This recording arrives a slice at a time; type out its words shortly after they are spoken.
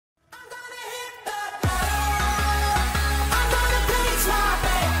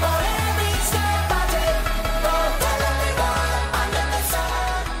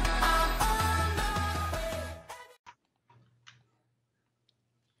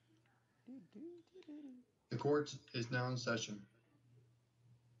The court is now in session.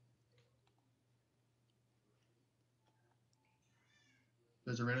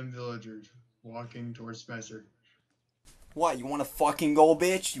 There's a random villager walking towards Spencer. What, you wanna fucking go,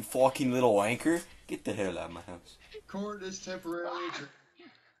 bitch? You fucking little anchor? Get the hell out of my house. Court is temporarily adjourned.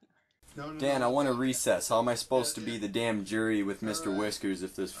 No, Dan, I want to recess. How am I supposed to be the damn jury with Mr. Whiskers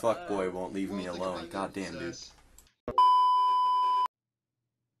if this fuckboy won't leave me alone? God damn, dude. The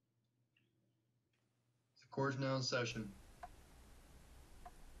court is now in session.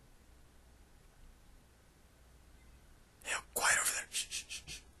 Hey, quiet over there. Shh, shh, shh,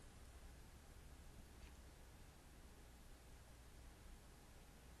 shh.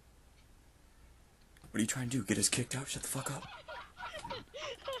 What are you trying to do? Get us kicked out? Shut the fuck up.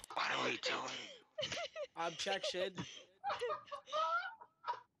 What are we doing? Objection.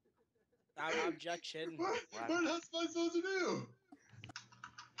 Objection. What else am I supposed to do?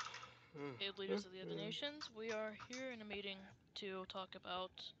 Hey, leaders of the other nations, we are here in a meeting to talk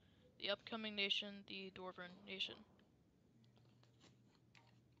about the upcoming nation, the Dwarven Nation.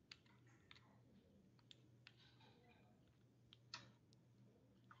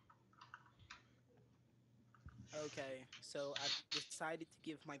 Okay, so I've decided to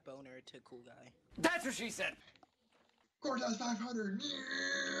give my boner to Cool Guy. That's what she said. Court has 500.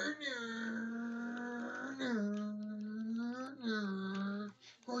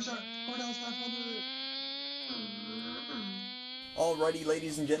 Court has 500. Alrighty,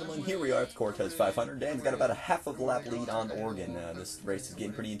 ladies and gentlemen, here we are at the Cortez 500. Dan's got about a half of a lap lead on Oregon. This race is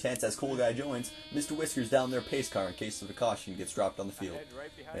getting pretty intense as Cool Guy joins. Mr. Whiskers down their pace car in case of a caution gets dropped on the field.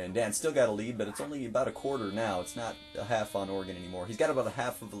 And Dan's still got a lead, but it's only about a quarter now. It's not a half on Oregon anymore. He's got about a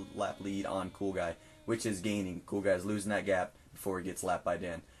half of a lap lead on Cool Guy, which is gaining. Cool Guy's losing that gap before he gets lapped by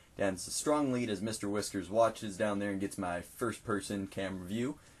Dan. Dan's a strong lead as Mr. Whiskers watches down there and gets my first-person camera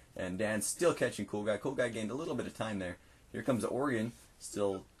view. And Dan's still catching Cool Guy. Cool Guy gained a little bit of time there. Here comes Oregon,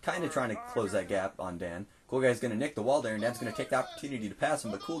 still kind of trying to close that gap on Dan. Cool Guy's going to nick the wall there, and Dan's going to take the opportunity to pass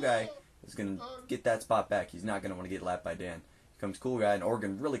him, but Cool Guy is going to get that spot back. He's not going to want to get lapped by Dan. Here comes Cool Guy, and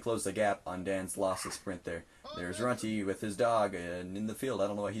Oregon really closed the gap on Dan's lossless sprint there. There's Runty with his dog in the field. I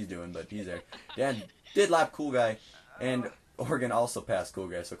don't know what he's doing, but he's there. Dan did lap Cool Guy, and Oregon also passed Cool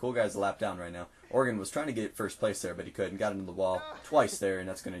Guy, so Cool Guy's a lap down right now. Oregon was trying to get first place there, but he couldn't. Got into the wall twice there, and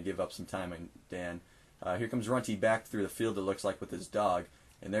that's going to give up some time on Dan. Here comes Runty back through the field, it looks like, with his dog.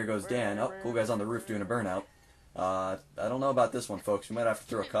 And there goes Dan. Oh, Cool Guy's on the roof doing a burnout. I don't know about this one, folks. We might have to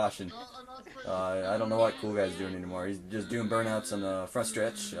throw a caution. I don't know what Cool Guy's doing anymore. He's just doing burnouts on the front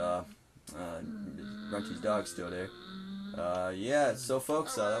stretch. Runty's dog's still there. Yeah, so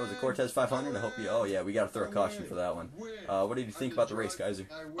folks, that was the Cortez 500. I hope you... Oh, yeah, we got to throw a caution for that one. What did you think about the race, Kaiser?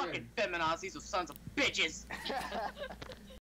 Fucking feminazis or sons of bitches.